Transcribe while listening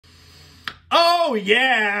Oh,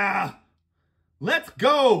 yeah. Let's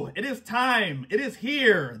go. It is time. It is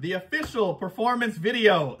here. The official performance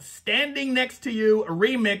video, Standing Next to You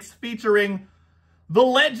remix featuring the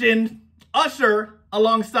legend Usher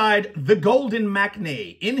alongside the Golden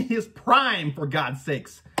Maknae in his prime, for God's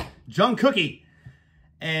sakes, Jung.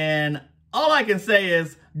 And all I can say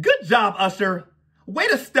is, good job, Usher. Way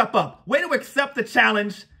to step up. Way to accept the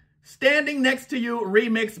challenge. Standing Next to You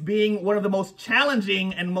remix being one of the most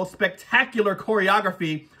challenging and most spectacular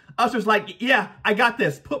choreography. Usher's like, yeah, I got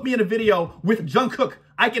this. Put me in a video with Jung.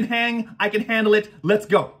 I can hang, I can handle it. Let's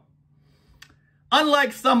go.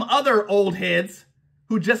 Unlike some other old heads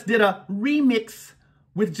who just did a remix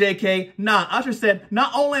with JK, nah, Usher said,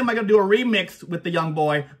 not only am I going to do a remix with the young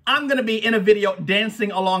boy, I'm going to be in a video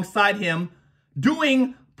dancing alongside him,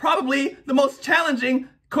 doing probably the most challenging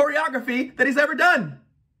choreography that he's ever done.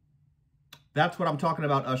 That's what I'm talking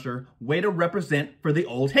about, Usher. Way to represent for the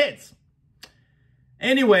old heads.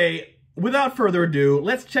 Anyway, without further ado,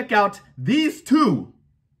 let's check out these two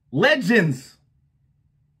legends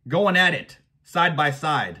going at it side by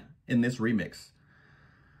side in this remix.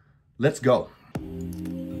 Let's go.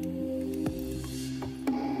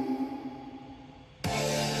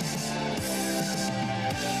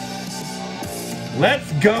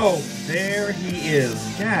 Let's go. There he is.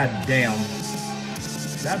 God damn.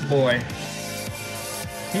 That boy.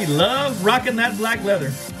 He loves rocking that black leather.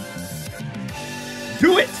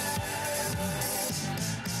 Do it!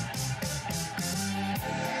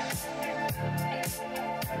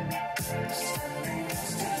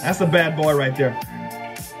 That's a bad boy right there.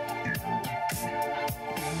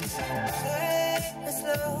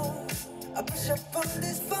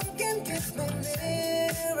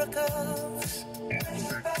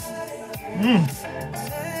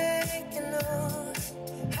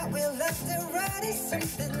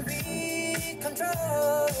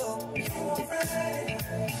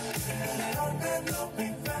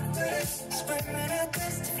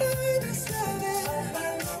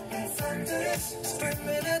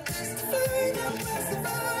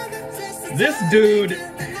 This dude,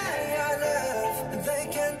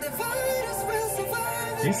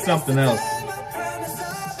 he's something else.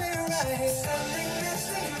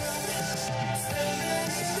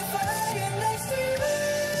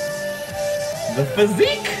 The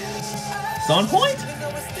physique is on point.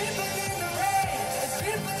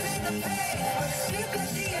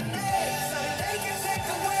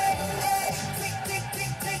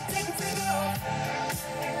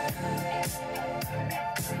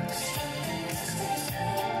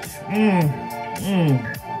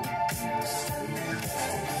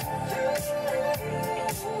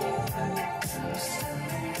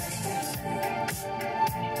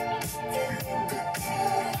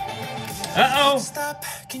 Uh-oh. Stop.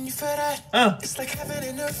 Can you feel that? It's like heaven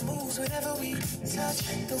and earth moves whenever we touch.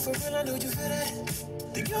 Though for real, I know you feel that.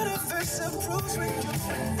 The universe approves when you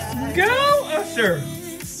and I. Go, Usher.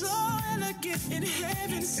 So elegant in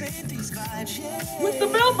heaven, send these vibes, yeah. With the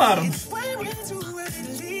bell bottoms.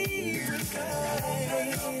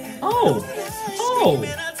 Oh. Oh.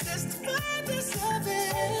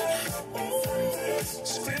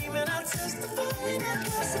 Screaming, I testify,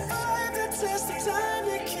 I survive the test of time.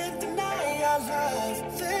 You can't deny our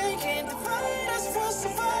love. They can't divide us. We'll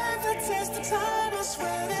survive the test of time. I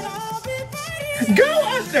swear that I'll be right. Go,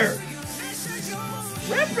 Usher!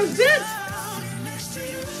 Represent!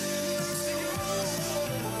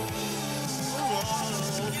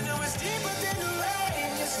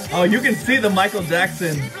 Oh, you can see the Michael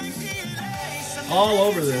Jackson all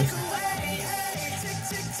over this.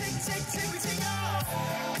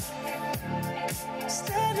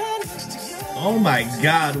 Oh my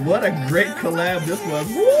God, what a great collab this was.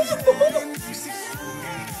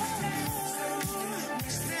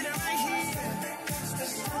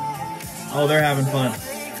 Oh, they're having fun.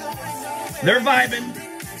 They're vibing.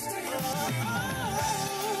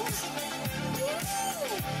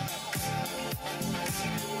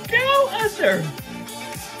 Go, Usher.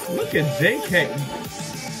 Look at JK.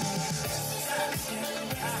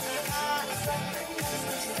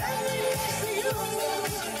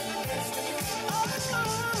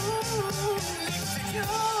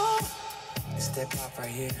 Step up right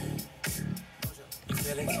here. You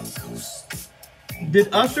feel it?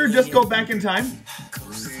 Did Usher just go back in time?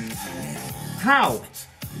 How?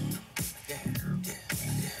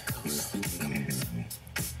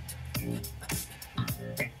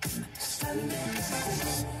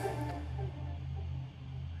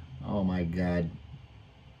 Oh my God.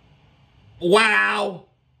 Wow.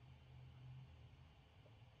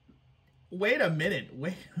 Wait a minute.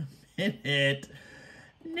 Wait a minute.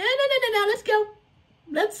 No, let's go.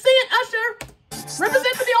 Let's see it, Usher.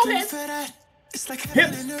 Represent for the old heads.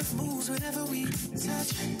 Hips.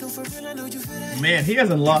 Man, he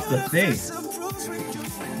hasn't lost a thing.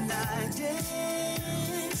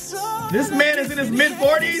 This man is in his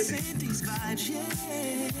mid-40s.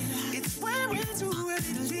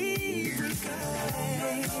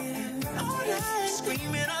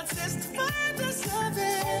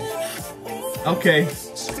 Okay,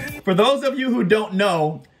 for those of you who don't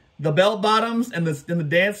know the bell bottoms and the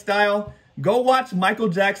dance style, go watch Michael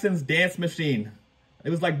Jackson's Dance Machine. It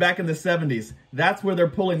was like back in the 70s. That's where they're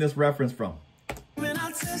pulling this reference from.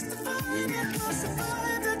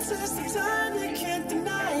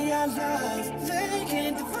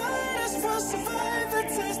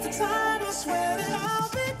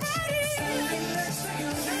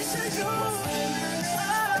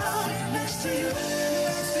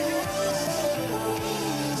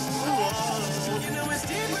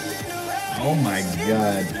 Oh my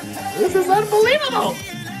God. This is unbelievable.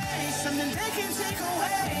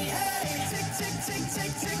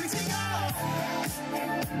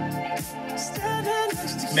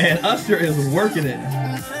 Man, Usher is working it.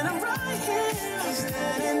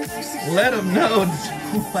 Let him know.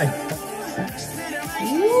 Oh my God.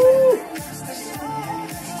 Woo.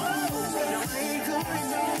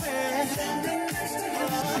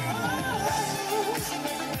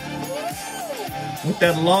 With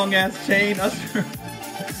that long ass chain, Usher.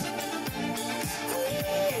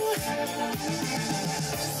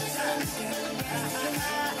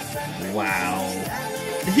 Wow.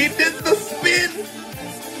 He did the spin.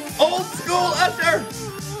 Old school Usher.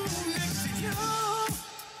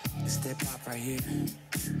 Step up right here.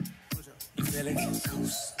 You feel it?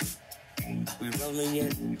 We rolling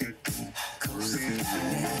it.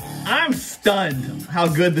 I'm stunned how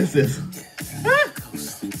good this is.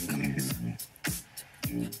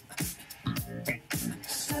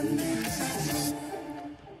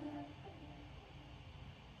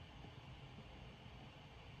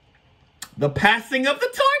 The passing of the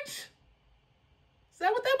torch? Is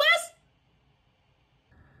that what that was?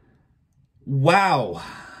 Wow.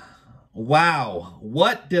 Wow.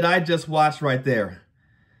 What did I just watch right there?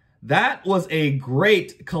 That was a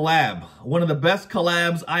great collab. One of the best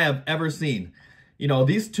collabs I have ever seen. You know,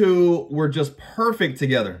 these two were just perfect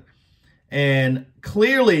together. And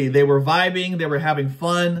clearly they were vibing. They were having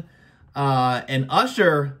fun. And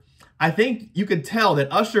Usher, I think you could tell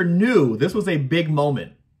that Usher knew this was a big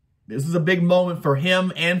moment. This is a big moment for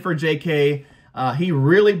him and for JK. He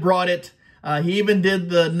really brought it. He even did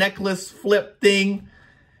the necklace flip thing.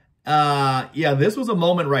 Yeah, this was a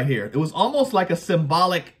moment right here. It was almost like a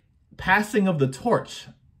symbolic passing of the torch.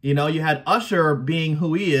 You know, you had Usher being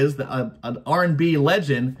who he is, an R&B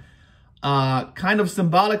legend, kind of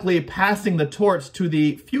symbolically passing the torch to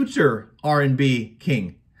the future R&B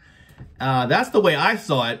king. That's the way I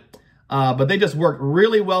saw it. But they just worked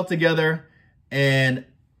really well together. And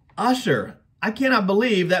Usher, I cannot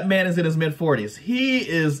believe that man is in his mid-40s.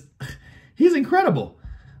 He's incredible.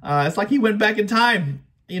 It's like he went back in time.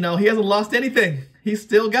 You know, he hasn't lost anything. He's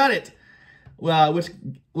still got it.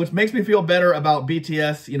 Which makes me feel better about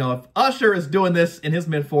BTS. You know, if Usher is doing this in his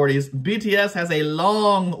mid-40s, BTS has a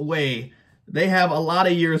long way. They have a lot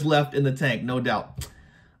of years left in the tank, no doubt.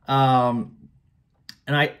 And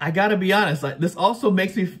I gotta be honest, this also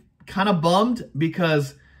makes me kind of bummed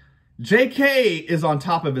because JK is on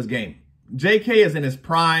top of his game. JK is in his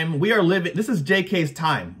prime. We are living, this is JK's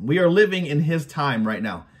time. We are living in his time right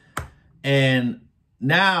now. And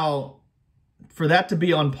now, for that to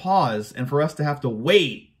be on pause and for us to have to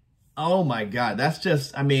wait, oh my God, that's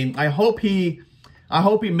just, I mean, I hope he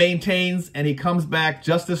maintains and he comes back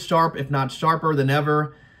just as sharp, if not sharper than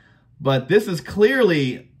ever. But this is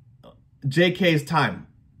clearly JK's time.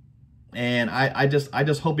 And I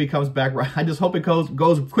just hope he comes back right. I just hope it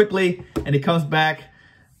goes quickly and he comes back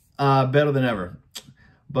better than ever.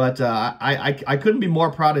 But I couldn't be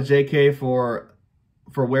more proud of JK for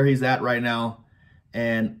where he's at right now.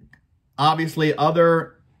 And obviously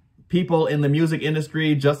other people in the music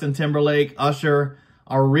industry, Justin Timberlake, Usher,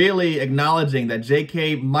 are really acknowledging that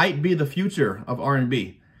JK might be the future of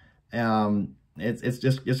R&B. It's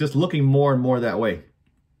just looking more and more that way.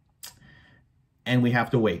 And we have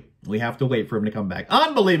to wait. We have to wait for him to come back.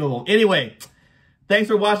 Unbelievable. Anyway, thanks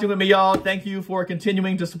for watching with me, y'all. Thank you for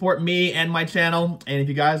continuing to support me and my channel. And if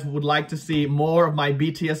you guys would like to see more of my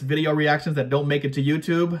BTS video reactions that don't make it to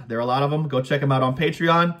YouTube, there are a lot of them. Go check them out on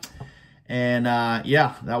Patreon. And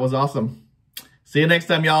yeah, that was awesome. See you next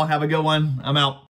time, y'all. Have a good one. I'm out.